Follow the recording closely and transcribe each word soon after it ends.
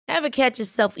Ever catch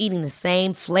yourself eating the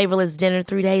same flavorless dinner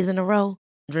 3 days in a row?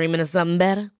 Dreaming of something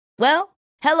better? Well,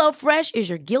 HelloFresh is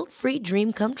your guilt-free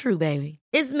dream come true, baby.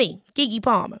 It's me, Keke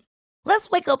Palmer. Let's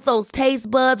wake up those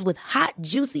taste buds with hot,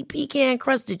 juicy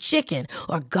pecan-crusted chicken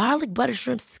or garlic butter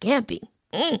shrimp scampi.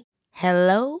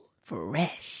 Hello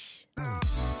Fresh.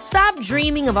 Stop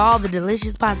dreaming of all the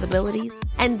delicious possibilities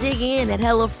and dig in at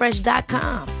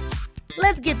HelloFresh.com.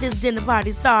 Let's get this dinner party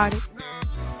started.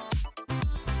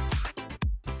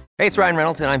 Hey, it's Ryan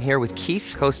Reynolds, and I'm here with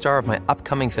Keith, co-star of my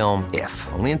upcoming film, If,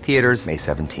 only in theaters May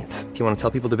 17th. Do you want to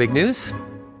tell people the big news?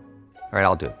 All right,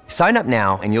 I'll do it. Sign up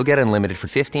now and you'll get unlimited for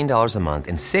 $15 a month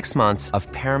and 6 months of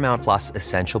Paramount Plus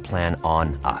Essential Plan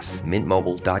on us.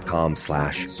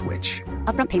 MintMobile.com/switch.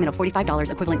 Upfront payment of $45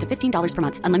 equivalent to $15 per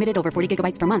month. Unlimited over 40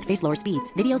 gigabytes per month. Face lower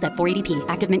speeds. Videos at 480p.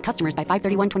 Active Mint customers by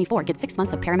 531.24 get 6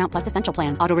 months of Paramount Plus Essential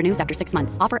Plan. Auto renews after 6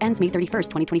 months. Offer ends May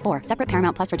 31st, 2024. Separate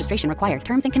Paramount Plus registration required.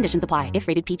 Terms and conditions apply if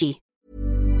rated PG.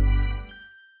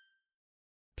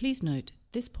 Please note,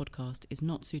 this podcast is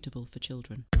not suitable for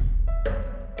children.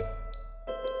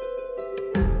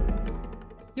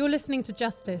 You're listening to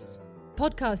Justice, a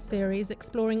podcast series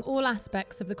exploring all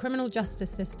aspects of the criminal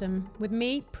justice system with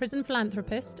me, prison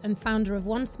philanthropist and founder of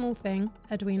One Small Thing,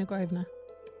 Edwina Grosvenor.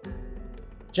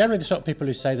 Generally, the sort of people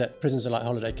who say that prisons are like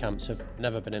holiday camps have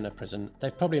never been in a prison.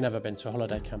 They've probably never been to a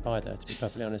holiday camp either, to be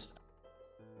perfectly honest.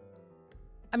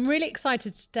 I'm really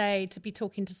excited today to be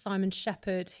talking to Simon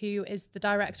Shepherd, who is the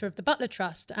director of the Butler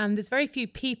Trust. And there's very few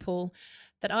people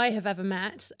that I have ever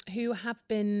met who have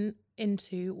been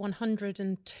into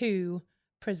 102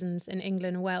 prisons in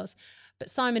England and Wales. But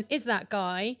Simon is that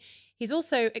guy. He's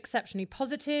also exceptionally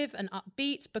positive and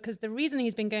upbeat because the reason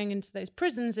he's been going into those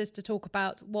prisons is to talk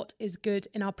about what is good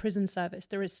in our prison service.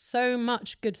 There is so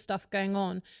much good stuff going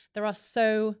on. There are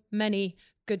so many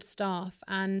good staff,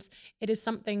 and it is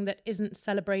something that isn't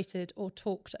celebrated or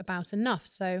talked about enough.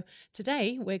 So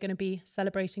today we're going to be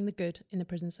celebrating the good in the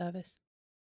prison service.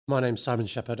 My name's Simon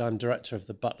Shepherd. I'm director of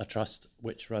the Butler Trust,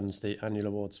 which runs the annual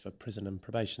awards for prison and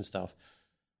probation staff.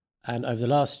 And over the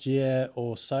last year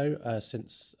or so,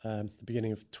 since the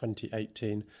beginning of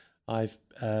 2018, I've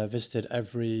visited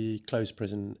every closed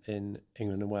prison in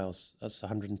England and Wales. That's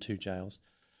 102 jails,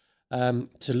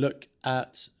 to look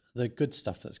at the good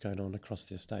stuff that's going on across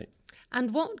the estate.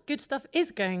 And what good stuff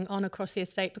is going on across the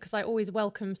estate? Because I always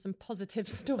welcome some positive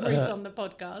stories on the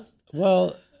podcast.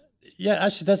 Well, yeah,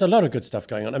 actually, there's a lot of good stuff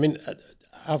going on. I mean,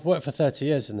 I've worked for 30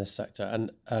 years in this sector, and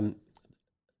one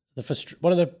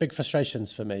of the big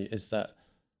frustrations for me is that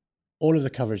all of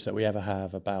the coverage that we ever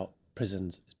have about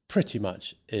prisons pretty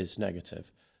much is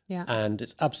negative. Yeah. And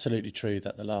it's absolutely true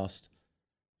that the last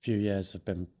few years have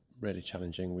been really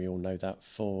challenging. We all know that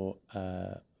for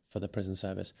the prison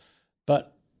service.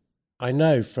 But I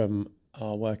know from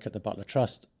our work at the Butler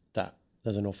Trust that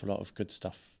there's an awful lot of good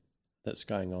stuff that's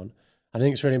going on. I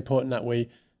think it's really important that we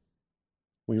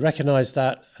recognise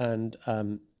that and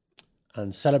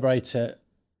celebrate it,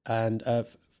 and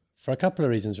for a couple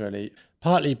of reasons, really.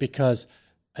 Partly because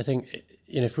I think,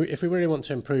 if we really want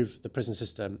to improve the prison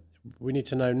system, we need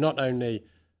to know not only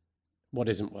what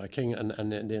isn't working,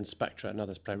 and the inspectorate and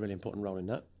others play a really important role in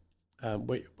that.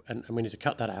 We need to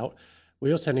cut that out.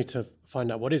 We also need to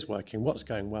find out what is working, what's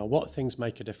going well, what things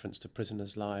make a difference to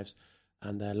prisoners' lives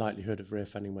and their likelihood of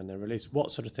reoffending when they're released. What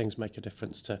sort of things make a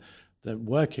difference to the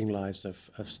working lives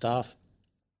of staff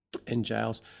in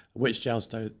jails? Which jails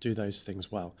do those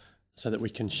things well, so that we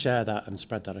can share that and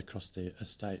spread that across the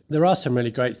estate. There are some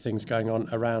really great things going on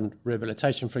around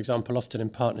rehabilitation, for example, often in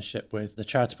partnership with the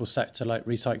charitable sector like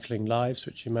Recycling Lives,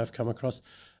 which you may have come across.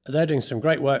 They're doing some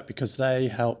great work because they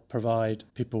help provide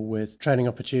people with training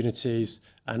opportunities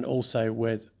and also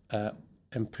with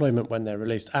employment when they're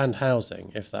released, and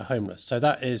housing if they're homeless. So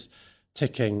that is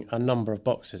ticking a number of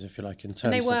boxes, if you like, in terms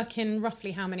of... And they work in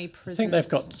roughly how many prisons? I think they've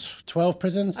got 12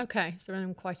 prisons. Okay, so they're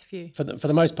in quite a few. For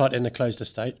the most part in the closed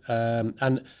estate.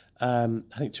 And I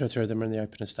think 2 or 3 of them are in the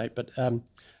open estate. But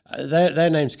their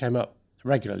names came up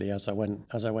regularly as I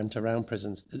went around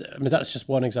prisons. I mean, that's just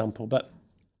one example. But,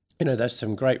 there's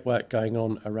some great work going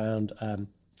on around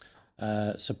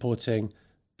supporting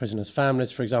prisoners'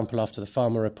 families. For example, after the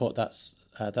Farmer Report, that's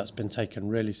been taken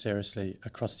really seriously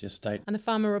across the estate. And the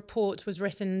Farmer Report was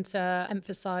written to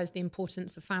emphasise the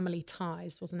importance of family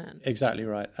ties, wasn't it? Exactly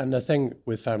right. And the thing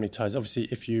with family ties, obviously,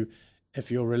 if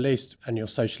you're released and you're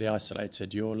socially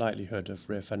isolated, your likelihood of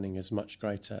reoffending is much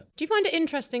greater. Do you find it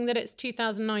interesting that it's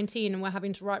 2019 and we're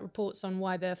having to write reports on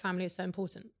why the family is so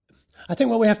important? I think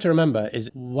what we have to remember is,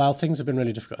 while things have been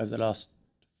really difficult over the last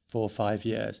 4 or 5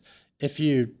 years, if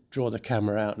you draw the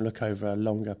camera out and look over a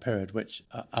longer period, which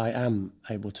I am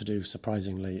able to do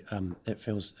surprisingly, it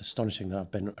feels astonishing that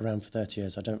I've been around for 30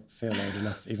 years. I don't feel old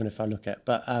enough, even if I look at it.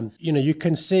 But, you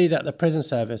can see that the prison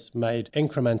service made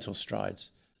incremental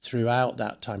strides throughout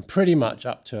that time, pretty much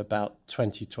up to about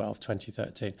 2012,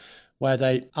 2013, where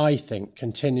they, I think,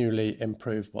 continually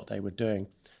improved what they were doing,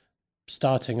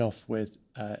 starting off with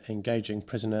engaging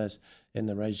prisoners in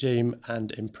the regime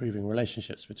and improving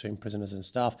relationships between prisoners and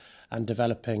staff and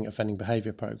developing offending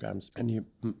behaviour programmes. And you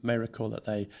may recall that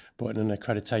they brought in an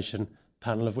accreditation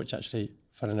panel, of which actually,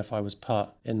 funny enough, I was part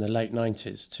in the late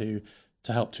 90s to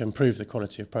help to improve the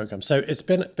quality of programmes. So it's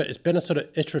been a sort of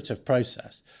iterative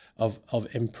process of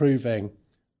improving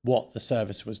what the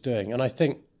service was doing. And I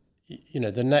think,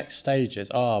 the next stages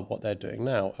are what they're doing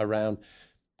now around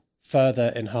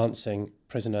further enhancing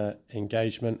prisoner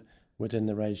engagement within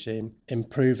the regime,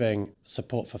 improving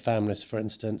support for families, for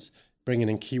instance, bringing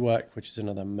in key work, which is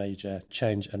another major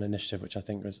change and initiative, which I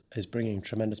think is bringing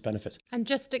tremendous benefits. And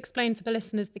just explain for the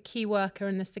listeners the key worker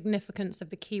and the significance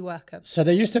of the key worker. So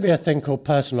there used to be a thing called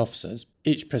personal officers.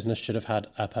 Each prisoner should have had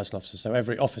a personal officer. So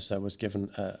every officer was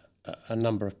given a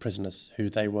number of prisoners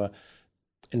who they were,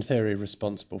 in theory,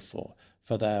 responsible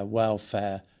for their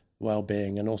welfare,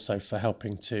 well-being, and also for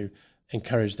helping to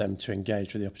encourage them to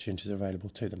engage with the opportunities available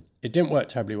to them. It didn't work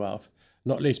terribly well,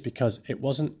 not least because it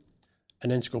wasn't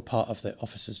an integral part of the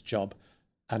officer's job,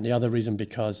 and the other reason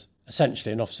because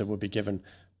essentially an officer would be given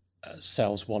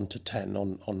cells 1 to 10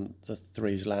 on the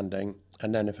 3's landing,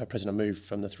 and then if a prisoner moved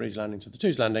from the 3's landing to the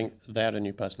 2's landing, they had a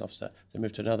new personal officer. If they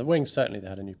moved to another wing, certainly they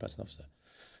had a new personal officer.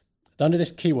 Under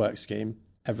this key work scheme,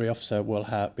 every officer will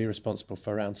be responsible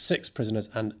for around 6 prisoners,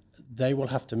 and they will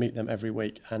have to meet them every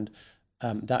week, and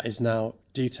that is now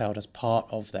detailed as part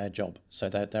of their job. So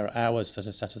there are hours that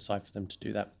are set aside for them to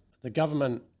do that. The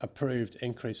government approved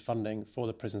increased funding for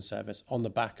the prison service on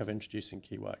the back of introducing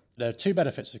key work. There are 2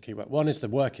 benefits of key work. One is the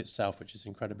work itself, which is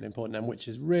incredibly important and which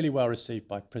is really well received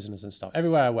by prisoners and staff.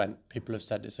 Everywhere I went, people have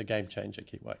said it's a game changer,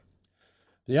 key work.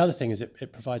 The other thing is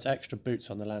it provides extra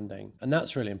boots on the landing, and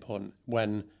that's really important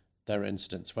when there are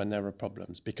incidents, when there are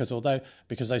problems, because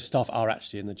those staff are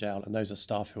actually in the jail, and those are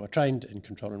staff who are trained in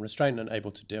control and restraint and able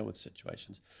to deal with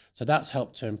situations. So that's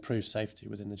helped to improve safety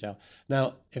within the jail.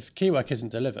 Now, if key work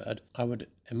isn't delivered, I would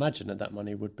imagine that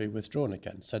money would be withdrawn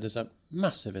again. So there's a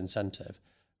massive incentive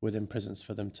within prisons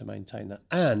for them to maintain that.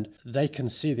 And they can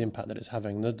see the impact that it's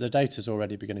having. The data is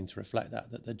already beginning to reflect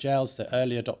that the jails, the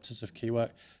early adopters of key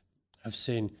work, have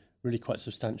seen really quite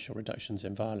substantial reductions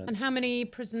in violence. And how many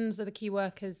prisons are the key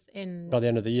workers in? By the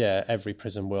end of the year, every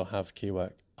prison will have key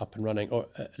work up and running, or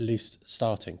at least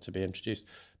starting to be introduced.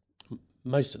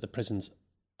 Most of the prisons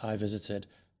I visited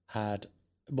had,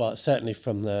 well, certainly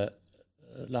from the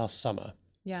last summer,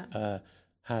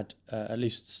 had at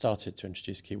least started to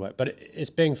introduce key work. But it's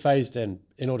being phased in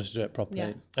order to do it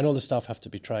properly. And all the staff have to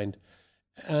be trained.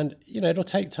 And, it'll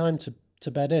take time to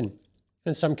bed in.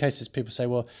 In some cases, people say,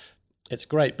 well, it's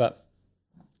great, but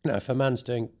if a man's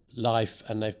doing life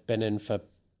and they've been in for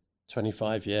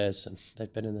 25 years and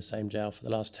they've been in the same jail for the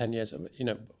last 10 years,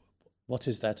 what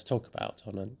is there to talk about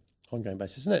on an ongoing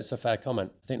basis? And it's a fair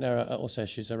comment. I think there are also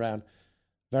issues around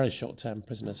very short-term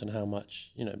prisoners and how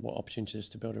much, what opportunities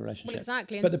to build a relationship. Well,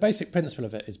 exactly. But the basic principle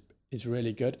of it is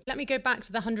really good. Let me go back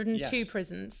to the 102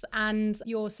 prisons and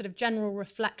your sort of general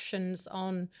reflections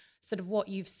on sort of what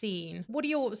you've seen. What are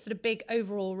your sort of big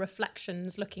overall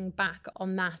reflections looking back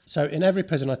on that? So in every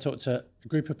prison, I talked to a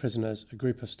group of prisoners, a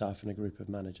group of staff, and a group of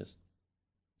managers.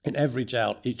 In every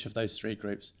jail, each of those 3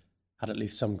 groups had at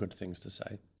least some good things to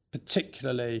say.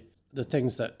 Particularly the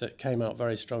things that came out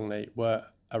very strongly were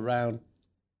around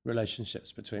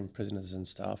relationships between prisoners and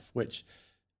staff, which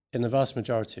in the vast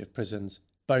majority of prisons,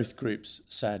 both groups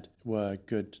said were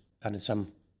good, and in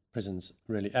some prisons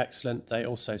really excellent. They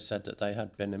also said that they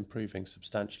had been improving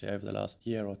substantially over the last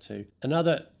year or 2.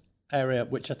 Another area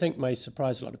which I think may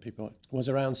surprise a lot of people was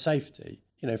around safety.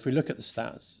 If we look at the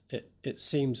stats, it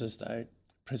seems as though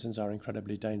prisons are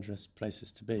incredibly dangerous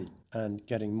places to be, and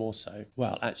getting more so.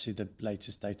 Well, actually the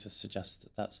latest data suggests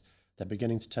that they're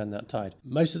beginning to turn that tide.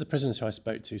 Most of the prisoners who I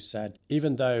spoke to said,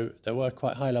 even though there were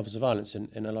quite high levels of violence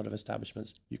in a lot of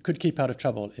establishments, you could keep out of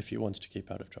trouble if you wanted to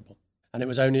keep out of trouble. And it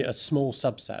was only a small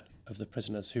subset of the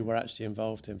prisoners who were actually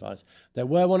involved in violence. There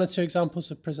were 1 or 2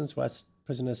 examples of prisons where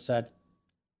prisoners said,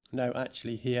 no,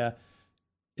 actually here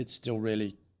it's still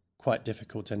really quite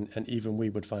difficult, and even we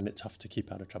would find it tough to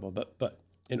keep out of trouble. But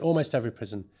in almost every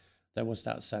prison, there was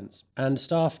that sense. And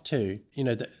staff too,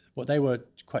 what they were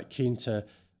quite keen to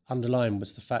underline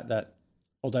was the fact that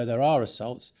although there are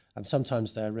assaults, and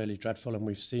sometimes they're really dreadful, and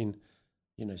we've seen,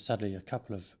 sadly, a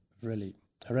couple of really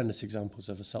horrendous examples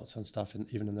of assaults on staff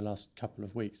even in the last couple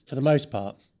of weeks. For the most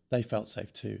part, they felt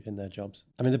safe too in their jobs.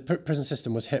 I mean, the prison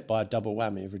system was hit by a double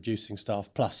whammy of reducing staff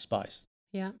plus Spice.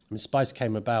 Yeah. I mean, Spice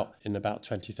came about in about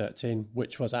 2013,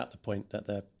 which was at the point that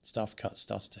the staff cuts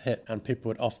started to hit, and people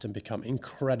would often become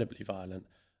incredibly violent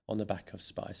on the back of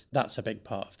Spice. That's a big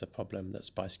part of the problem that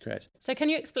Spice creates. So can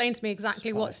you explain to me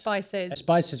exactly what Spice is?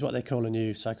 Spice is what they call a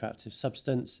new psychoactive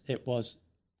substance. It was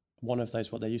one of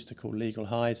those, what they used to call legal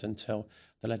highs, until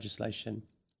the legislation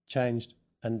changed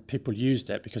and people used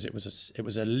it because it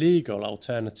was a legal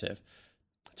alternative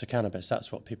to cannabis.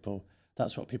 That's what people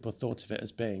thought of it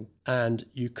as being, and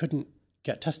you couldn't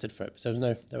get tested for it because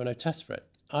there were no tests for it.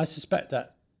 I suspect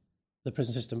that the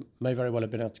prison system may very well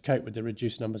have been able to cope with the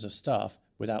reduced numbers of staff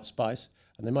without Spice,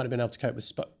 and they might have been able to cope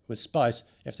with Spice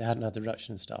if they hadn't had the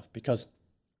reduction in staff, because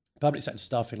public sector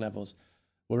staffing levels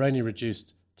were only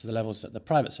reduced to the levels that the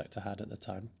private sector had at the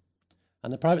time,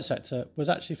 and the private sector was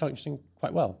actually functioning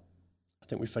quite well. I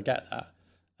think we forget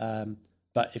that.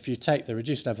 But if you take the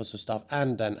reduced levels of staff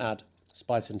and then add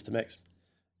Spice into the mix,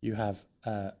 you have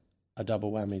a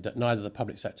double whammy that neither the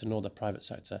public sector nor the private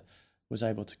sector was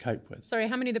able to cope with. Sorry,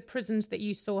 how many of the prisons that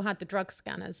you saw had the drug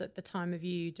scanners at the time of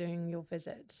you doing your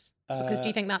visits? Because do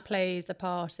you think that plays a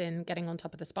part in getting on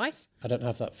top of the Spice? I don't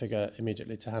have that figure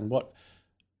immediately to hand. What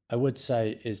I would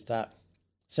say is that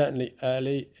certainly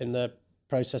early in the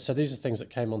process, so these are things that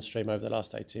came on stream over the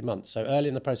last 18 months. So early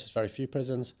in the process, very few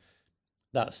prisons.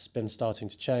 That's been starting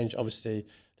to change. Obviously,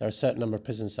 there are a certain number of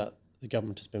prisons that the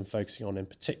government has been focusing on in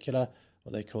particular,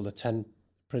 what they call the 10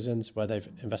 prisons, where they've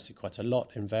invested quite a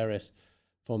lot in various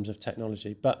forms of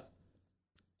technology. But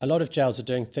a lot of jails are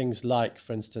doing things like,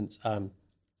 for instance,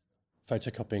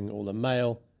 photocopying all the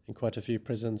mail in quite a few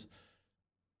prisons.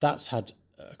 That's had,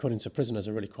 according to prisoners,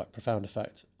 a really quite profound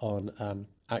effect on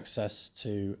access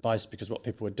to Spice, because what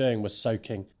people were doing was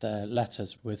soaking their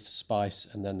letters with Spice,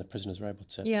 and then the prisoners were able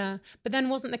to... Yeah, but then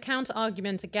wasn't the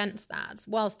counter-argument against that,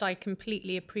 whilst I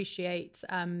completely appreciate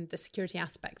the security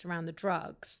aspect around the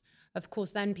drugs, of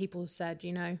course, then people said,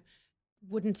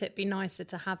 wouldn't it be nicer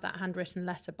to have that handwritten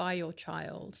letter by your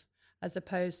child, as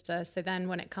opposed to... So then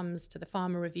when it comes to the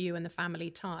pharma review and the family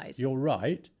ties... You're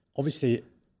right. Obviously,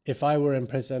 if I were in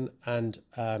prison and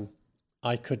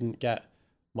I couldn't get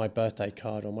my birthday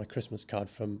card or my Christmas card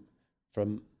from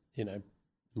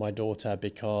my daughter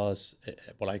because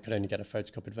I could only get a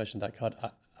photocopied version of that card,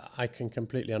 I can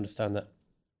completely understand that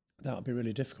would be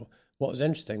really difficult. What was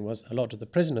interesting was a lot of the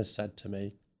prisoners said to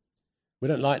me, we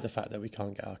don't like the fact that we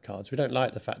can't get our cards. We don't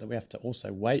like the fact that we have to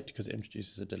also wait because it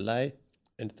introduces a delay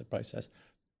into the process.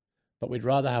 But we'd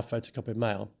rather have photocopied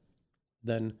mail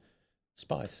than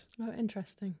Spice. Oh,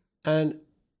 interesting. And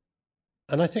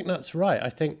I think that's right. I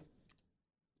think,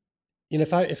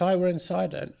 if I were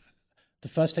inside it, the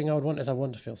first thing I would want is I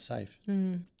want to feel safe.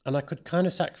 And I could kind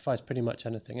of sacrifice pretty much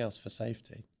anything else for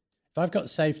safety. If I've got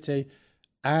safety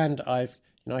and I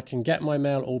can get my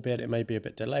mail, albeit it may be a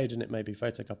bit delayed and it may be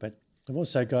photocopied, I've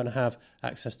also got to have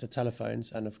access to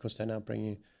telephones. And of course, they're now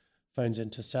bringing phones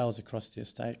into cells across the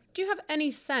estate. Do you have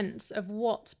any sense of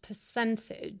what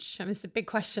percentage, it's a big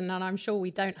question and I'm sure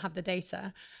we don't have the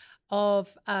data,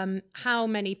 of how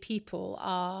many people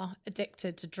are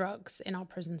addicted to drugs in our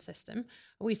prison system?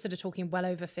 Are we sort of talking well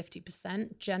over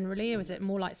 50% generally, or is it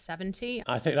more like 70?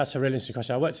 I think that's a really interesting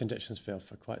question. I worked in the addictions field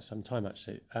for quite some time,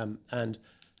 actually. And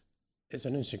it's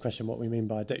an interesting question, what we mean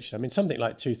by addiction. I mean, something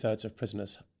like 2/3 of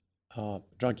prisoners are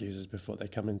drug users before they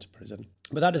come into prison.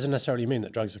 But that doesn't necessarily mean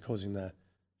that drugs are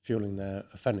fueling their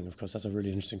offending. Of course, that's a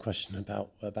really interesting question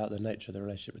about the nature of the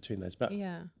relationship between those. But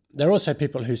yeah. There are also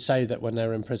people who say that when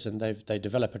they're in prison, they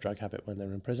develop a drug habit when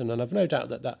they're in prison. And I've no doubt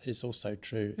that is also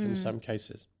true in some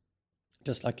cases.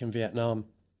 Just like in Vietnam,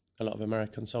 a lot of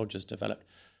American soldiers developed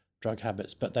drug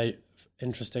habits, but they,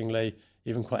 interestingly,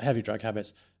 even quite heavy drug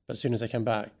habits, but as soon as they came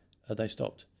back, they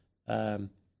stopped,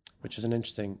 which is an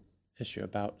interesting issue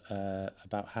about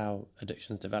how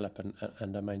addictions develop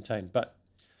and are maintained. But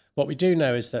what we do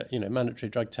know is that, mandatory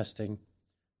drug testing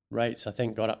rates, I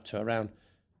think, got up to around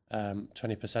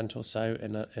 20% or so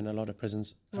in a lot of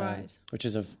prisons, right? Which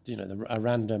is a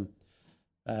random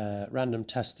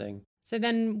testing. So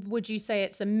then, would you say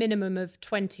it's a minimum of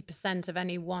 20% of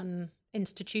any one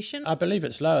institution? I believe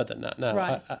it's lower than that now.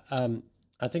 Right.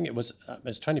 I think it was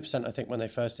 20%. I think when they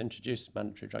first introduced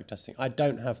mandatory drug testing. I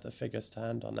don't have the figures to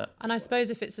hand on that. And I suppose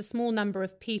if it's a small number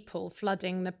of people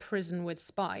flooding the prison with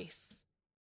Spice,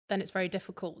 then it's very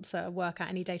difficult to work out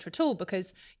any data at all,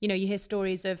 because you hear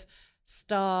stories of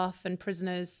staff and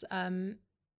prisoners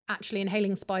actually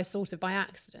inhaling Spice sort of by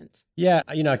accident. Yeah,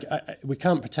 we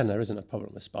can't pretend there isn't a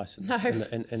problem with Spice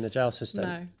in the jail system.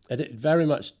 No. It very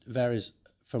much varies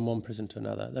from one prison to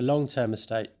another. The long-term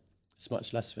estate is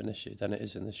much less of an issue than it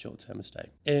is in the short-term estate.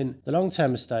 In the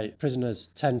long-term estate, prisoners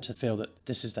tend to feel that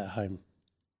this is their home,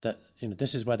 that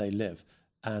this is where they live,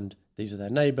 and these are their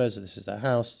neighbours, this is their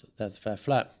house, there's their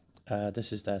flat,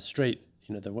 this is their street,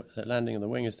 the landing and the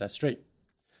wing is their street.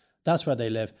 That's where they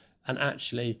live, and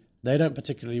actually they don't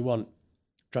particularly want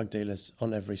drug dealers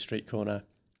on every street corner.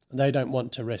 They don't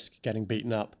want to risk getting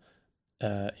beaten up,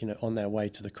 on their way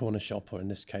to the corner shop, or in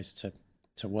this case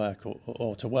to work,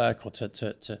 or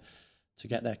to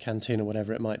get their canteen or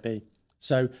whatever it might be.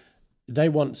 So they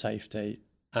want safety,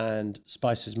 and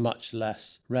spice is much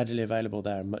less readily available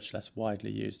there and much less widely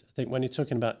used. I think when you're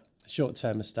talking about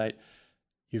short-term estate,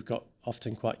 you've got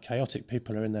often quite chaotic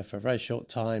people who are in there for a very short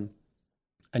time,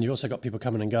 and you've also got people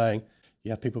coming and going.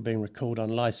 You have people being recalled on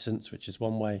licence, which is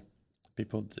one way.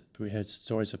 We heard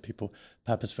stories of people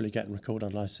purposefully getting recalled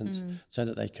on licence so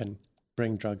that they can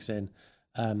bring drugs in,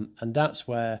 and that's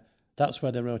where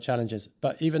the real challenge is.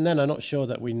 But even then, I'm not sure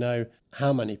that we know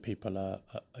how many people are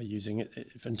using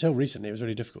it. Until recently, it was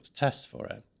really difficult to test for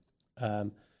it.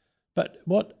 But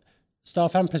what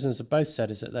staff and prisoners have both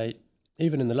said is that they,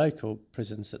 even in the local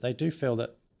prisons, that they do feel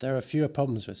that there are fewer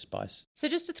problems with spice. So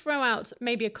just to throw out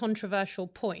maybe a controversial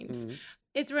point,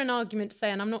 is there an argument to say,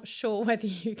 and I'm not sure whether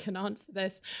you can answer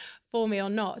this for me or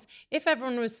not, if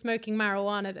everyone was smoking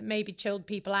marijuana that maybe chilled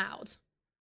people out,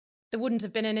 there wouldn't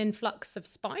have been an influx of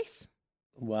spice?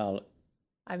 Well,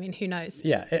 I mean, who knows?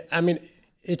 Yeah,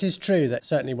 it is true that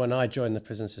certainly when I joined the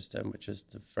prison system, which was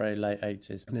the very late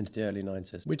 80s and into the early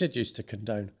 90s, we did used to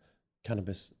condone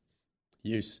cannabis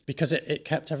use because it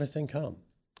kept everything calm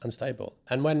and stable.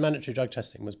 And when mandatory drug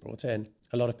testing was brought in,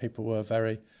 a lot of people were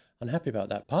very unhappy about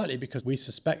that, partly because we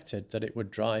suspected that it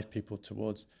would drive people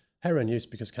towards heroin use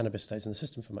because cannabis stays in the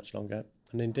system for much longer.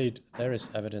 And indeed, there is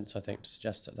evidence, I think, to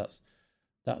suggest that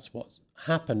that's what's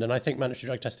happened. And I think mandatory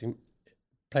drug testing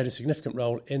played a significant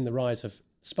role in the rise of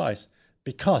spice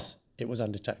because it was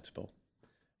undetectable.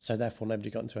 So therefore, nobody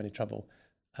got into any trouble.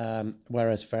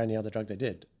 Whereas for any other drug they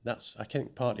did. That's, I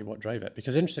think, partly what drove it.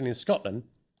 Because interestingly, in Scotland,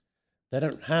 they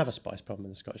don't have a spice problem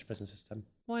in the Scottish prison system.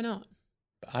 Why not?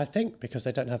 I think because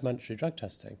they don't have mandatory drug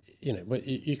testing.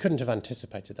 You couldn't have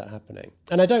anticipated that happening.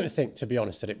 And I don't think, to be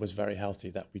honest, that it was very healthy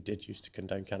that we did used to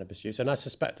condone cannabis use. And I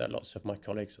suspect that lots of my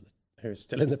colleagues who are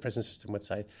still in the prison system would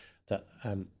say that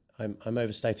I'm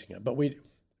overstating it. But we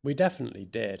definitely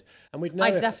did. And we'd know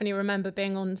I definitely remember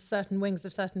being on certain wings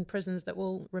of certain prisons that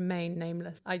will remain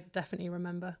nameless. I definitely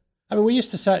remember. I mean, we used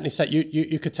to certainly say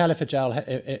you could tell if a jail,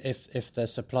 if the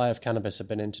supply of cannabis had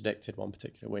been interdicted one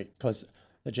particular week, because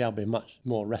the jail would be much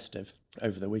more restive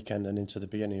over the weekend and into the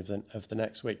beginning of the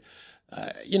next week.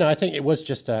 I think it was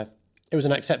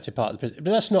an accepted part of the prison,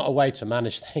 but that's not a way to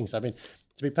manage things. I mean,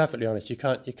 to be perfectly honest, you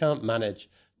can't manage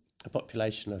a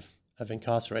population of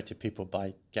incarcerated people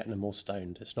by getting them all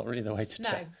stoned. It's not really the way to do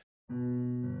it.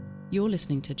 You're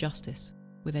listening to Justice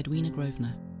with Edwina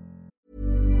Grosvenor.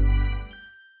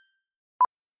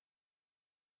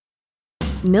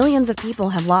 Millions of people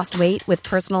have lost weight with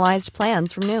personalized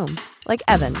plans from Noom. Like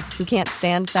Evan, who can't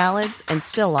stand salads and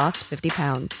still lost 50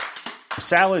 pounds.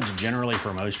 Salads generally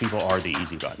for most people are the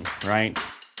easy button, right?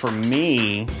 For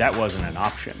me, that wasn't an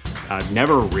option. I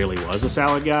never really was a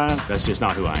salad guy. That's just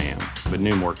not who I am. But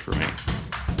Noom worked for me.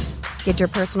 Get your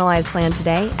personalized plan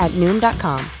today at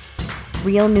Noom.com.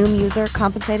 Real Noom user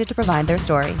compensated to provide their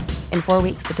story. In 4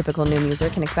 weeks, the typical Noom user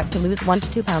can expect to lose 1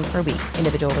 to 2 pounds per week.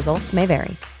 Individual results may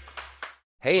vary.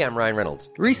 Hey, I'm Ryan Reynolds.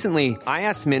 Recently, I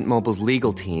asked Mint Mobile's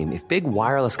legal team if big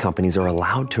wireless companies are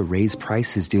allowed to raise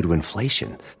prices due to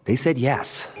inflation. They said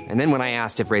yes. And then when I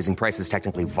asked if raising prices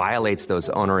technically violates those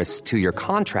onerous two-year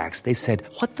contracts, they said,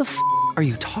 "What the f*** are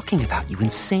you talking about, you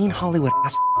insane Hollywood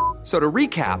ass?" So to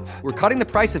recap, we're cutting the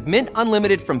price of Mint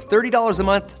Unlimited from $30 a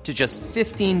month to just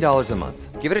 $15 a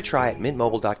month. Give it a try at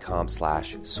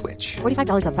mintmobile.com/switch.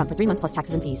 $45 up front for 3 months plus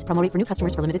taxes and fees. Promo rate for new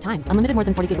customers for limited time. Unlimited more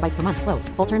than 40 gigabytes per month. Slows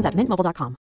full terms at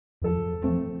mintmobile.com.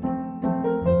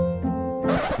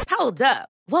 Hold up.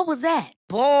 What was that?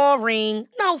 Boring.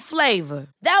 No flavor.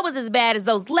 That was as bad as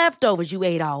those leftovers you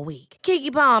ate all week.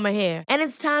 Keke Palmer here, and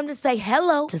it's time to say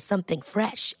hello to something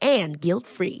fresh and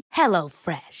guilt-free. Hello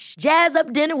Fresh. Jazz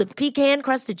up dinner with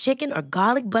pecan-crusted chicken or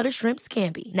garlic butter shrimp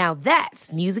scampi. Now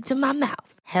that's music to my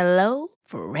mouth. Hello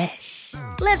Fresh.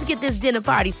 Let's get this dinner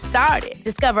party started.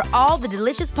 Discover all the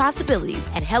delicious possibilities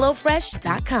at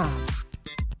hellofresh.com.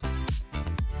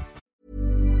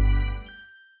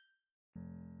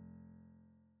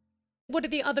 What are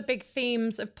the other big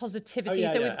themes of positivity?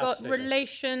 We've got absolutely.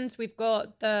 Relations, we've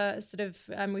got the sort of,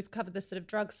 we've covered the sort of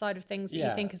drug side of things that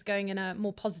you think is going in a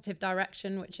more positive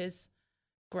direction, which is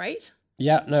great.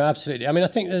 Yeah, no, absolutely. I mean, I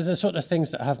think there's the sort of things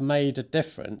that have made a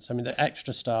difference. I mean, the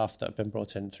extra staff that have been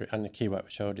brought in through, and the key work,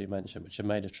 which I already mentioned, which have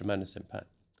made a tremendous impact.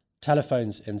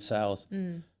 Telephones in cells.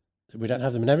 We don't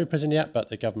have them in every prison yet, but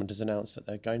the government has announced that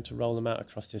they're going to roll them out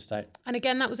across the estate. And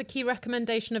again, that was a key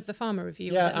recommendation of the Pharma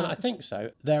Review, Yeah, was it and not? I think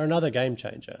so. They're another game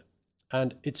changer.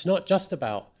 And it's not just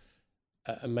about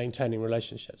maintaining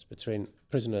relationships between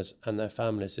prisoners and their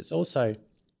families. It's also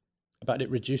about it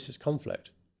reduces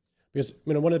conflict. Because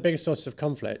one of the biggest sources of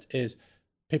conflict is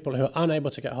people who are unable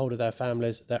to get hold of their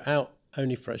families. They're out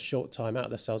only for a short time out of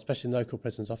their cells, especially in local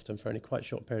prisons, often for only quite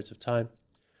short periods of time.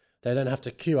 They then have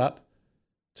to queue up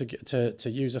to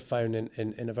use a phone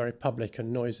in a very public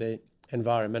and noisy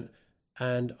environment.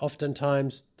 And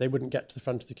oftentimes they wouldn't get to the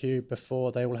front of the queue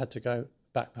before they all had to go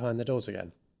back behind the doors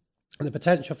again. And the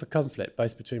potential for conflict,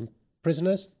 both between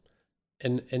prisoners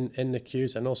in the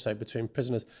queues and also between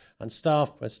prisoners and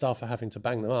staff, where staff are having to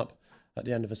bang them up at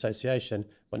the end of association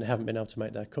when they haven't been able to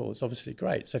make their calls, obviously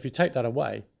great. So if you take that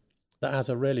away, that has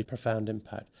a really profound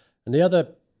impact. And the other,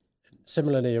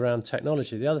 similarly around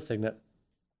technology, the other thing that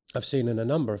I've seen in a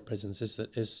number of prisons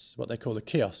is what they call the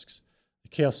kiosks. The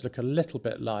kiosks look a little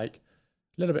bit like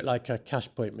a cash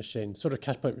point machine, sort of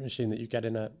cash point machine that you get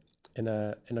in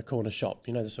a corner shop,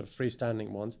 the sort of freestanding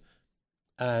ones,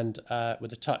 and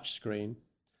with a touch screen.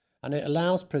 And it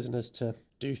allows prisoners to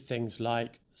do things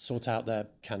like sort out their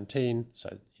canteen.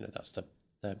 So, that's the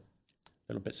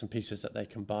little bits and pieces that they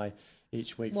can buy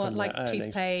each week from like their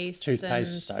earnings.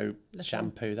 Toothpaste, soap,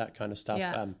 shampoo, that kind of stuff.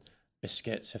 Yeah.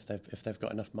 Biscuits, if they've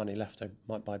got enough money left, they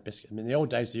might buy biscuits. I mean, in the old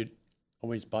days, you'd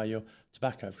always buy your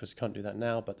tobacco, of course you can't do that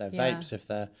now, but they're vapes if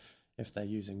they're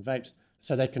using vapes.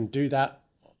 So they can do that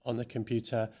on the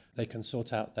computer. They can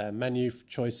sort out their menu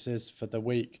choices for the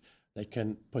week. They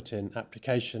can put in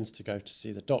applications to go to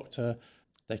see the doctor.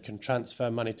 They can transfer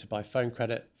money to buy phone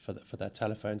credit for their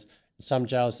telephones. In some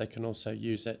jails, they can also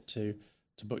use it to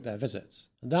book their visits.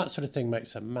 And that sort of thing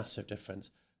makes a massive difference.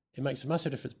 It makes a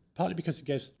massive difference, partly because it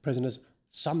gives prisoners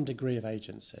some degree of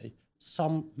agency,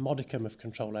 some modicum of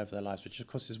control over their lives, which of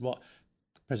course is what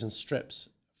prison strips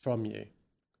from you.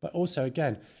 But also,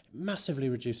 again, it massively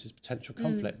reduces potential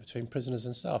conflict between prisoners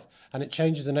and staff, and it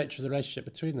changes the nature of the relationship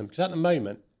between them. Because at the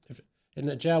moment, if in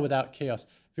a jail without kiosks,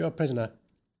 if you're a prisoner,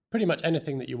 pretty much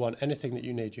anything that you want, anything that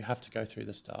you need, you have to go through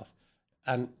the staff.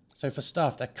 And so for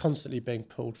staff, they're constantly being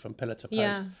pulled from pillar to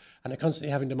post. And they're constantly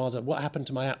having demands of what happened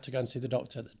to my app to go and see the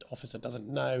doctor. The officer doesn't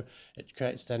know. It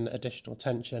creates then additional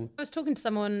tension. I was talking to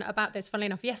someone about this, funnily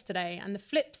enough, yesterday. And the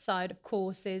flip side, of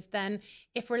course, is then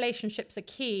if relationships are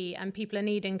key and people are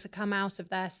needing to come out of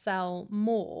their cell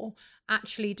more,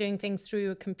 actually doing things through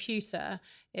a computer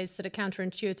is sort of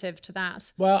counterintuitive to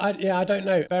that. Well, I don't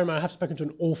know. Bear in mind, I have spoken to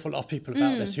an awful lot of people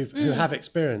about this who have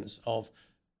experience of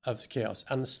the kiosks,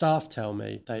 and the staff tell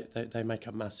me they make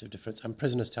a massive difference, and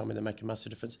prisoners tell me they make a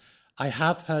massive difference. I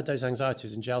have heard those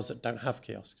anxieties in jails that don't have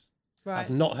kiosks. Right.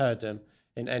 I've not heard them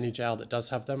in any jail that does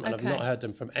have them, and I've not heard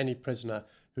them from any prisoner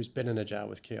who's been in a jail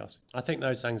with kiosks. I think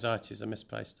those anxieties are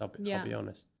misplaced, I'll be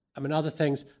honest. I mean, other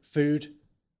things, food,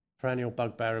 perennial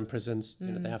bugbear in prisons.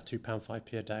 They have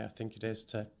 £2.5p a day, I think it is,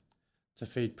 to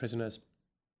feed prisoners.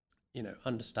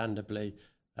 Understandably,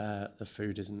 the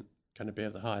food isn't going to be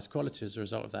of the highest quality as a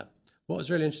result of that. What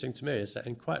was really interesting to me is that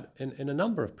in a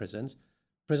number of prisons,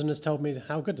 prisoners told me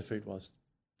how good the food was.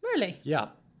 Really? Yeah.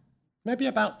 Maybe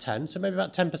about 10, so maybe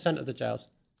about 10% of the jails.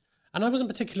 And I wasn't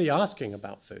particularly asking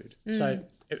about food. So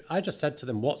I just said to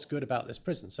them, what's good about this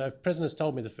prison? So if prisoners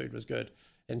told me the food was good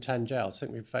in 10 jails, I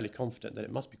think we're fairly confident that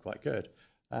it must be quite good.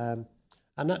 And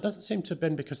that doesn't seem to have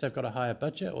been because they've got a higher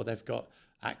budget or they've got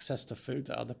access to food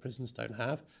that other prisons don't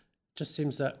have. It just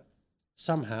seems that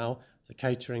somehow the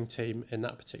catering team in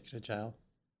that particular jail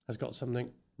has got something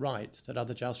right that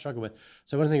other jails struggle with.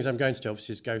 So one of the things I'm going to do,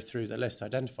 obviously, is go through the list,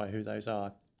 identify who those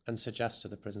are, and suggest to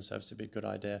the prison service it'd be a good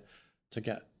idea to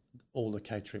get all the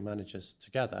catering managers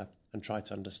together and try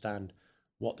to understand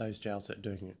what those jails that are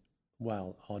doing it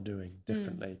well are doing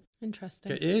differently.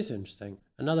 Interesting. It is interesting.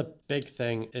 Another big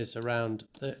thing is around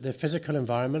the physical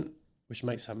environment, which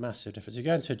makes a massive difference. You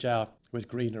go into a jail with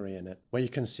greenery in it, where you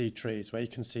can see trees, where you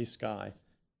can see sky.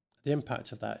 The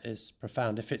impact of that is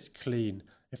profound. If it's clean,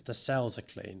 if the cells are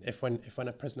clean, if when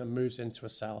a prisoner moves into a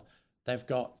cell, they've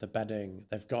got the bedding,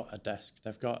 they've got a desk,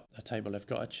 they've got a table, they've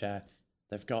got a chair,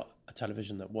 they've got a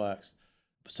television that works.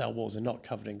 Cell walls are not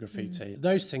covered in graffiti.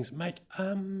 Those things make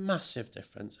a massive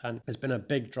difference. And there's been a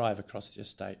big drive across the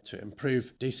estate to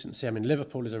improve decency. I mean,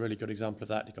 Liverpool is a really good example of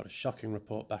that. They got a shocking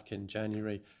report back in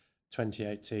January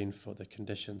 2018 for the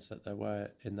conditions that there were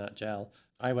in that jail.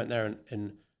 I went there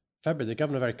in February. The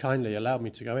governor very kindly allowed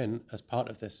me to go in as part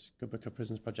of this Good Book of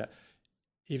Prisons project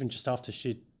even just after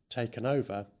she'd taken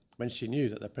over, when she knew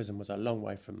that the prison was a long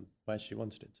way from where she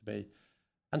wanted it to be.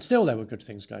 And still there were good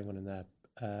things going on in there,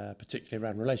 particularly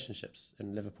around relationships.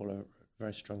 In Liverpool are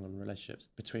very strong on relationships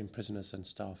between prisoners and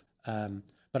staff.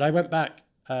 But I went back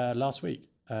last week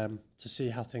to see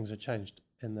how things had changed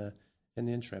in the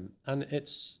interim. And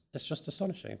it's just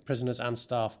astonishing. Prisoners and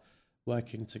staff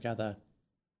working together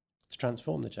to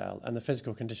transform the jail, and the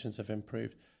physical conditions have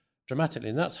improved dramatically,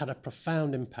 and that's had a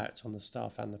profound impact on the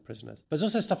staff and the prisoners. But there's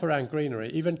also stuff around greenery.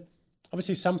 Even,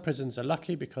 obviously, some prisons are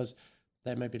lucky because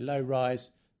they may be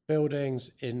low-rise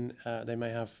buildings they may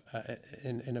have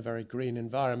in a very green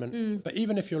environment. But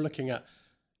even if you're looking at,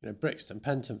 Brixton,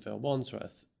 Pentonville,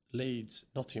 Wandsworth, Leeds,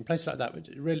 Nottingham, places like that, which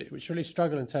really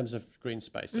struggle in terms of green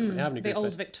space. They don't have any green the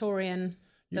old space. Victorian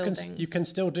buildings. You can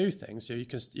still do things. So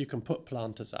you can put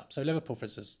planters up. So Liverpool, for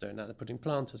instance, is doing that. They're putting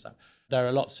planters up. There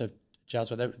are lots of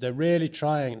jails where they're really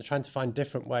trying to find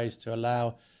different ways to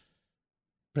allow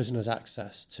prisoners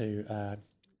access to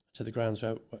the grounds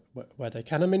where they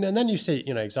can. I mean, and then you see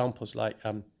examples like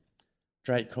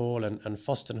Drake Hall and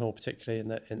Foston Hall, particularly in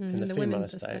the female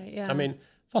estate. Yeah. I mean,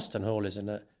 Foston Hall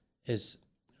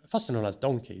Foston Hall has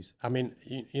donkeys. I mean,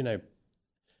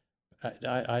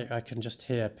 I can just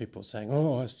hear people saying,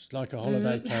 "Oh, it's like a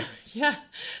holiday camp." Yeah,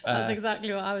 that's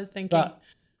exactly what I was thinking. But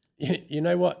you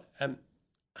know what?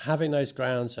 Having those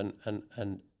grounds and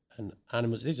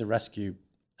animals, these are rescue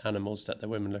animals that the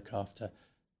women look after,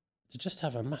 to just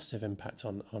have a massive impact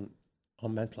on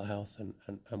mental health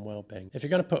and well-being. If you're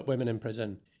going to put women in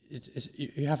prison,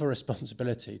 you have a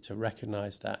responsibility to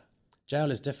recognise that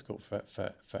jail is difficult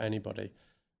for anybody.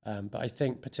 But I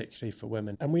think particularly for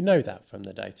women, and we know that from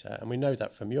the data, and we know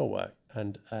that from your work,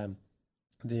 and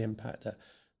the impact that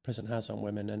prison has on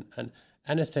women, and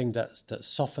anything that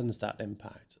softens that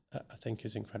impact, I think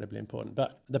is incredibly important.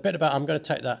 But the bit about, I'm going to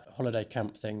take that holiday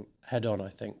camp thing head on, I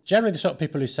think. Generally, the sort of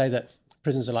people who say that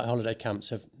prisons are like holiday camps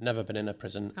have never been in a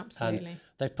prison. Absolutely. And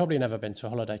they've probably never been to a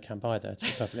holiday camp either, to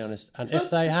be perfectly honest. And if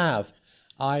they have,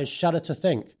 I shudder to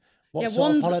think, what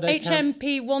sort of holiday camp?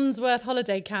 HMP Wandsworth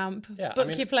Holiday Camp. Yeah,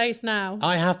 Book your place now.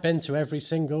 I have been to every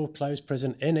single closed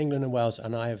prison in England and Wales,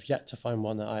 and I have yet to find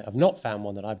one I have not found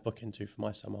one that I book into for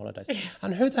my summer holidays.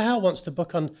 And who the hell wants to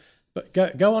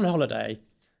go on holiday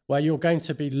where you're going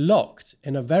to be locked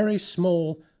in a very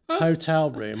small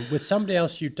hotel room with somebody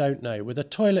else you don't know, with a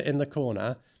toilet in the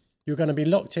corner? You're going to be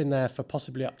locked in there for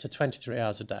possibly up to 23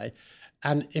 hours a day.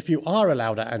 And if you are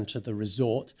allowed to enter the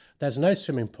resort, there's no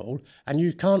swimming pool, and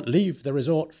you can't leave the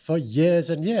resort for years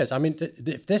and years. I mean,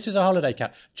 if this is a holiday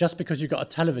camp, just because you've got a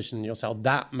television in your cell,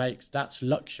 that's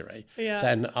luxury. Yeah.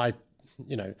 Then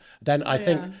I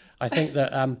think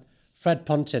that Fred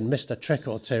Pontin missed a trick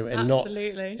or two in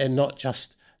not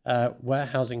just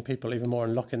warehousing people even more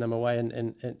and locking them away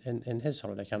in his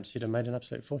holiday camps. He'd have made an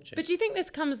absolute fortune. But do you think this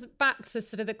comes back to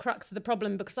sort of the crux of the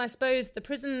problem? Because I suppose the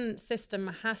prison system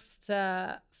has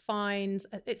to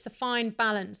it's a fine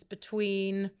balance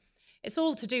between, it's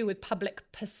all to do with public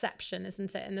perception,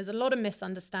 isn't it? And there's a lot of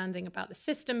misunderstanding about the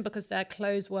system because they're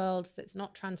closed worlds, it's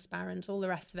not transparent, all the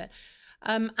rest of it.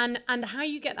 And how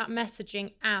you get that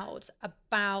messaging out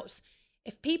about,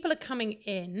 if people are coming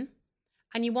in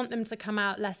and you want them to come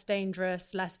out less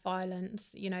dangerous, less violent,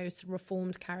 sort of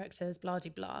reformed characters, blah,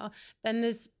 blah, blah, then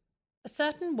there's a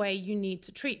certain way you need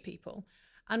to treat people.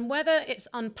 And whether it's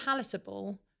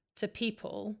unpalatable to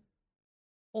people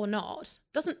or not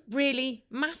doesn't really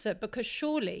matter, because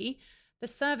surely the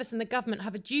service and the government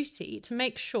have a duty to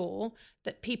make sure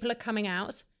that people are coming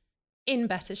out in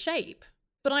better shape.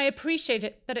 But I appreciate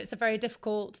it that it's a very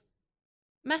difficult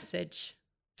message.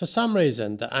 For some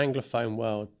reason, the Anglophone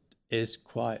world is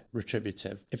quite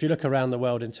retributive. If you look around the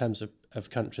world in terms of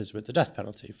countries with the death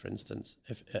penalty, for instance,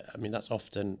 that's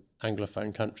often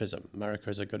Anglophone countries. America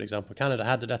is a good example. Canada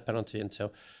had the death penalty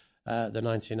until the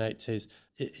 1980s.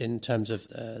 In terms of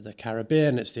the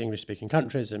Caribbean, it's the English-speaking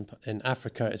countries. In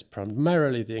Africa, it's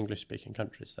primarily the English-speaking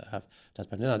countries that have death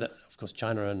penalty. Now, of course,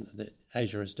 China and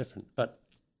Asia is different. But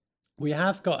we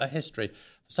have got a history. For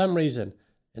some reason,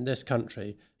 in this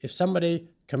country, if somebody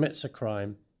commits a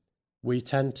crime, we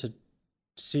tend to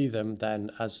see them then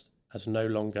as no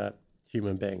longer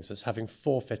human beings, as having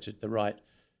forfeited the right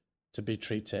to be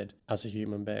treated as a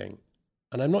human being.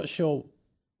 And I'm not sure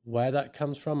where that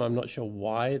comes from. I'm not sure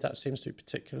why that seems to be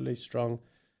particularly strong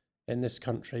in this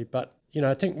country. But,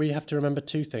 I think we have to remember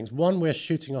two things. One, we're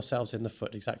shooting ourselves in the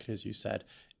foot, exactly as you said.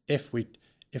 If we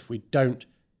don't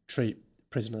treat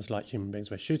prisoners like human beings,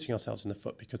 we're shooting ourselves in the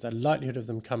foot, because the likelihood of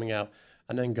them coming out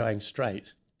and then going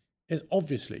straight is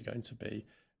obviously going to be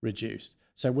reduced.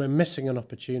 So we're missing an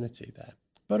opportunity there.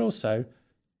 But also,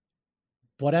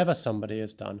 whatever somebody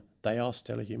has done, they are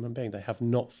still a human being. They have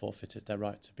not forfeited their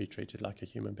right to be treated like a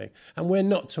human being. And we're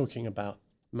not talking about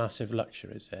massive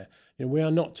luxuries here. We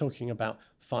are not talking about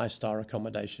 5-star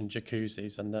accommodation,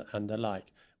 jacuzzis and the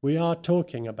like. We are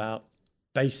talking about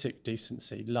basic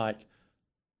decency, like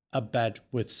a bed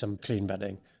with some clean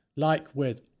bedding, like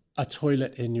with a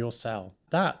toilet in your cell.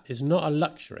 That is not a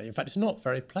luxury. In fact, it's not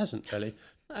very pleasant, really.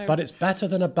 But it's better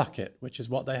than a bucket, which is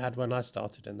what they had when I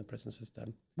started in the prison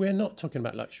system. We're not talking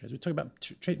about luxuries. We're talking about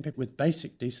treating people with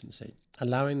basic decency,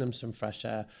 allowing them some fresh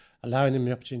air, allowing them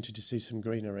the opportunity to see some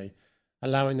greenery,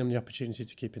 allowing them the opportunity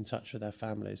to keep in touch with their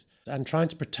families, and trying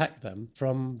to protect them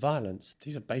from violence.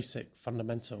 These are basic,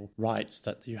 fundamental rights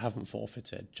that you haven't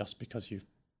forfeited just because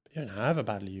however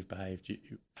badly you've behaved.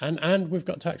 And we've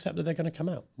got to accept that they're going to come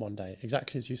out one day,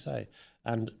 exactly as you say.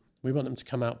 And we want them to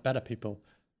come out better people,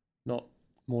 not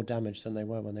more damaged than they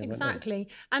were when they went in. Exactly.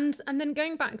 And then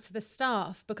going back to the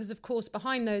staff, because of course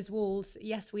behind those walls,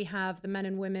 yes, we have the men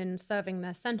and women serving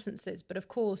their sentences, but of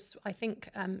course I think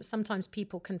sometimes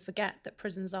people can forget that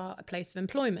prisons are a place of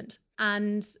employment,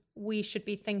 and we should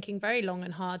be thinking very long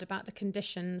and hard about the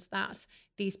conditions that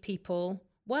these people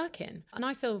work in. And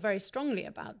I feel very strongly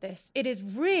about this. It is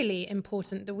really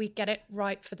important that we get it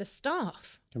right for the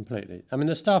staff. Completely. I mean,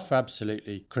 the staff are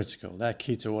absolutely critical. They're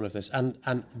key to all of this. And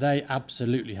they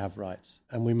absolutely have rights.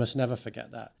 And we must never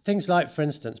forget that. Things like, for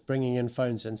instance, bringing in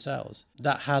phones in cells,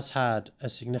 that has had a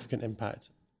significant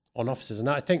impact on officers. And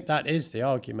I think that is the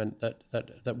argument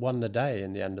that won the day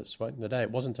in the end, that won the day.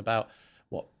 It wasn't about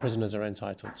what prisoners are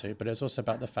entitled to, but it's also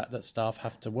about the fact that staff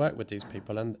have to work with these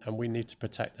people, and we need to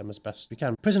protect them as best we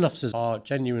can. Prison officers are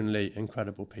genuinely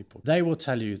incredible people. They will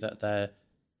tell you that they're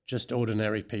just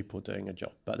ordinary people doing a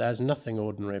job, but there's nothing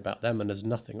ordinary about them, and there's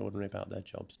nothing ordinary about their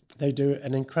jobs. They do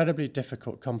an incredibly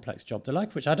difficult, complex job, the like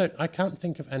of which I can't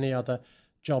think of any other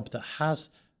job that has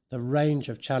the range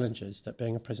of challenges that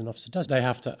being a prison officer does. They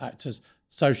have to act as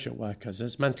social workers,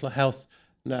 as mental health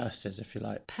nurses, if you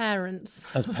like. Parents.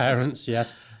 As parents,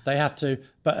 yes. They have to,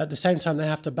 but at the same time, they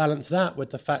have to balance that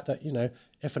with the fact that,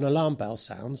 if an alarm bell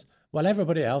sounds, well,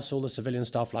 everybody else, all the civilian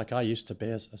staff, like I used to be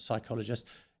as a psychologist,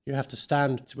 you have to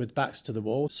stand with backs to the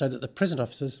wall so that the prison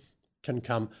officers can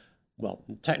come. Well,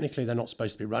 technically, they're not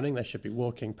supposed to be running. They should be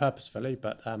walking purposefully,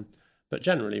 but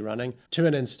generally running to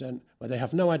an incident where they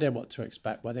have no idea what to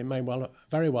expect, where they may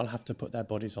very well have to put their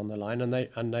bodies on the line,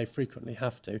 and they frequently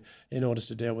have to in order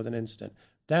to deal with an incident.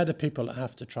 They're the people that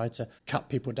have to try to cut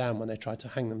people down when they try to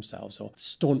hang themselves, or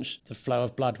staunch the flow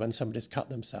of blood when somebody's cut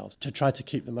themselves, to try to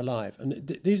keep them alive. And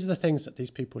these are the things that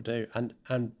these people do,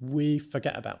 and we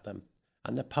forget about them.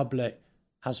 And the public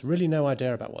has really no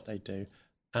idea about what they do.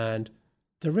 And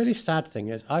the really sad thing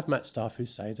is, I've met staff who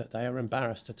say that they are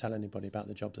embarrassed to tell anybody about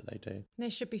the job that they do. They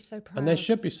should be so proud. And they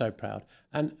should be so proud.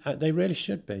 And they really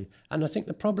should be. And I think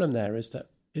the problem there is that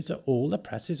all the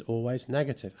press is always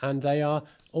negative. And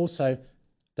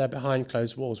they're behind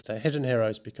closed walls. They're hidden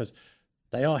heroes because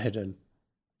they are hidden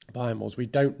behind walls. We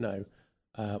don't know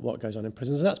what goes on in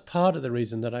prisons. And that's part of the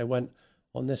reason that I went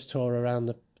on this tour around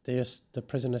the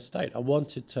prison estate. I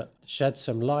wanted to shed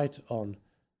some light on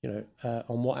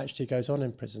what actually goes on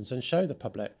in prisons and show the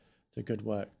public the good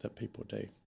work that people do.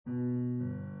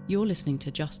 You're listening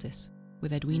to Justice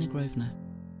with Edwina Grosvenor.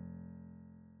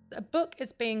 A book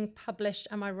is being published,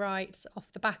 am I right,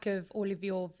 off the back of all of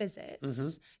your visits. Mm-hmm.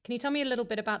 Can you tell me a little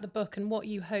bit about the book and what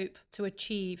you hope to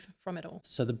achieve from it all?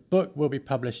 So the book will be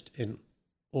published in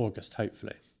August,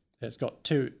 hopefully. It's got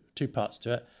two parts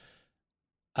to it.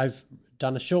 I've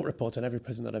done a short report on every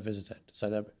prison that I visited. So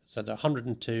there are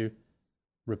 102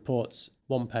 reports,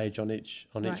 one page on each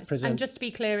prison. And just to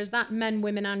be clear, is that men,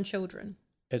 women and children?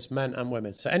 It's men and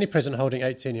women. So any prison holding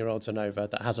 18-year-olds and over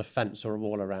that has a fence or a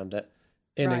wall around it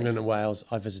in England and Wales,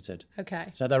 I visited. Okay.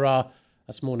 So there are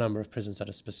a small number of prisons that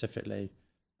are specifically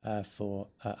for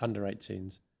under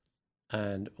 18s,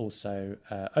 and also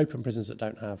open prisons that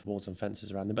don't have walls and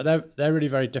fences around them. But they're really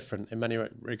very different in many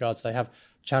regards. They have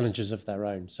challenges of their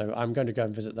own. So I'm going to go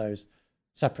and visit those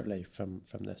separately from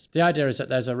this. The idea is that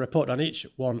there's a report on each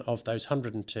one of those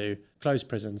 102 closed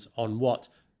prisons on what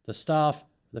the staff,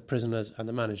 the prisoners and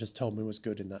the managers told me was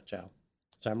good in that jail.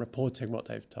 So I'm reporting what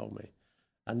they've told me.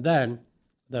 And then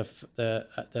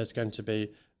there's going to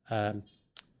be,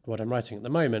 what I'm writing at the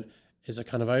moment is a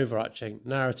kind of overarching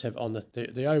narrative on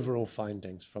the overall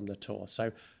findings from the tour.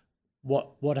 So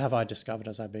what have I discovered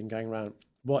as I've been going around?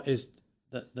 What is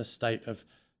the state of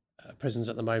prisons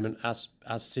at the moment as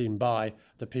seen by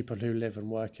the people who live and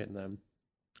work in them?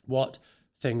 What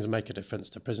things make a difference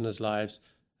to prisoners' lives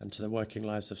and to the working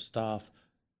lives of staff?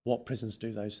 What prisons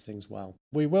do those things well?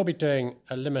 We will be doing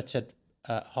a limited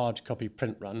hard copy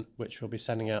print run, which we'll be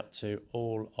sending out to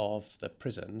all of the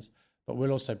prisons, but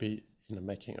we'll also be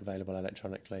making it available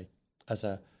electronically as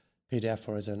a PDF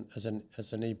or as an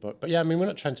ebook. But yeah, I mean, we're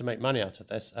not trying to make money out of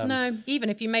this. No, even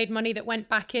if you made money that went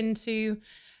back into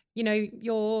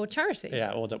your charity.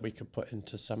 Yeah, or that we could put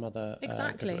into some other...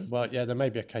 Exactly. Well, yeah, there may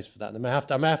be a case for that. I may have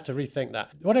to rethink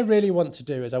that. What I really want to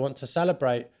do is I want to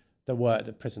celebrate the work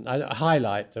that prison... I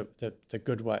highlight the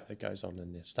good work that goes on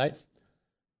in the estate,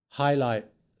 highlight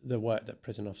the work that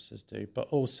prison officers do, but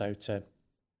also to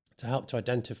help to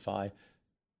identify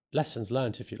lessons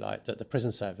learned, if you like, that the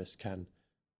prison service can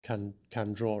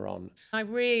draw on. I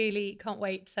really can't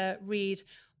wait to read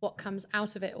what comes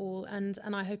out of it all, and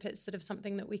I hope it's sort of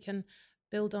something that we can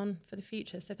build on for the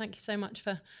future. So thank you so much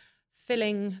for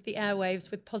filling the airwaves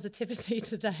with positivity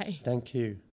today. Thank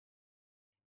you.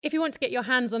 If you want to get your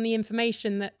hands on the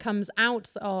information that comes out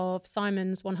of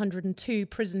Simon's 102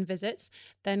 prison visits,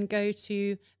 then go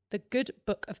to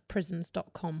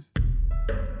thegoodbookofprisons.com.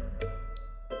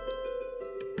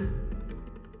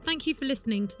 Thank you for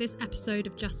listening to this episode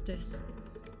of Justice.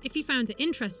 If you found it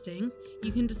interesting,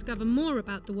 you can discover more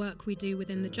about the work we do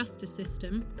within the justice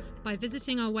system by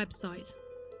visiting our website,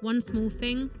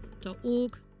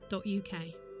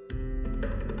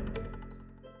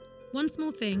 onesmallthing.org.uk. One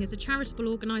Small Thing is a charitable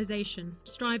organisation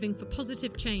striving for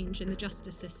positive change in the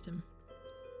justice system.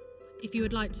 If you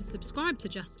would like to subscribe to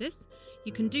Justice,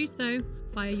 you can do so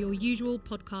via your usual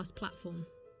podcast platform.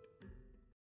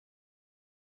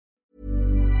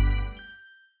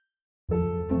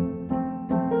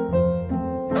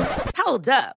 Hold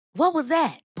up. What was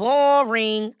that?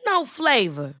 Boring. No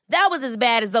flavor. That was as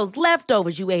bad as those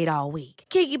leftovers you ate all week.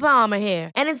 Keke Palmer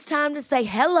here, and it's time to say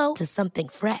hello to something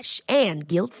fresh and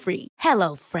guilt-free.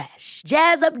 Hello Fresh.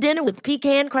 Jazz up dinner with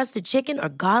pecan-crusted chicken or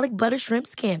garlic butter shrimp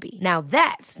scampi. Now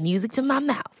that's music to my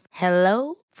mouth.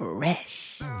 Hello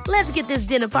Fresh. Let's get this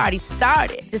dinner party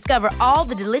started. Discover all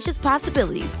the delicious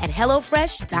possibilities at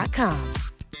hellofresh.com.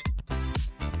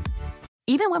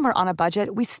 Even when we're on a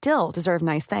budget, we still deserve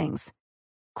nice things.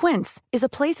 Quince is a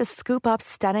place to scoop up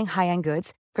stunning high-end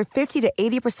goods for 50 to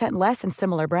 80% less than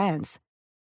similar brands.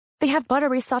 They have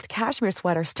buttery soft cashmere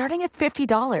sweaters starting at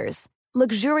 $50,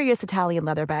 luxurious Italian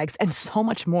leather bags, and so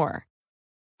much more.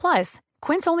 Plus,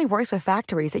 Quince only works with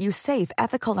factories that use safe,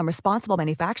 ethical, and responsible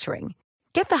manufacturing.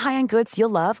 Get the high-end goods you'll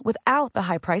love without the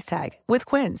high price tag with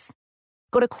Quince.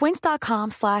 Go to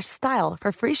quince.com/style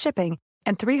for free shipping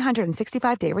and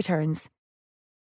 365-day returns.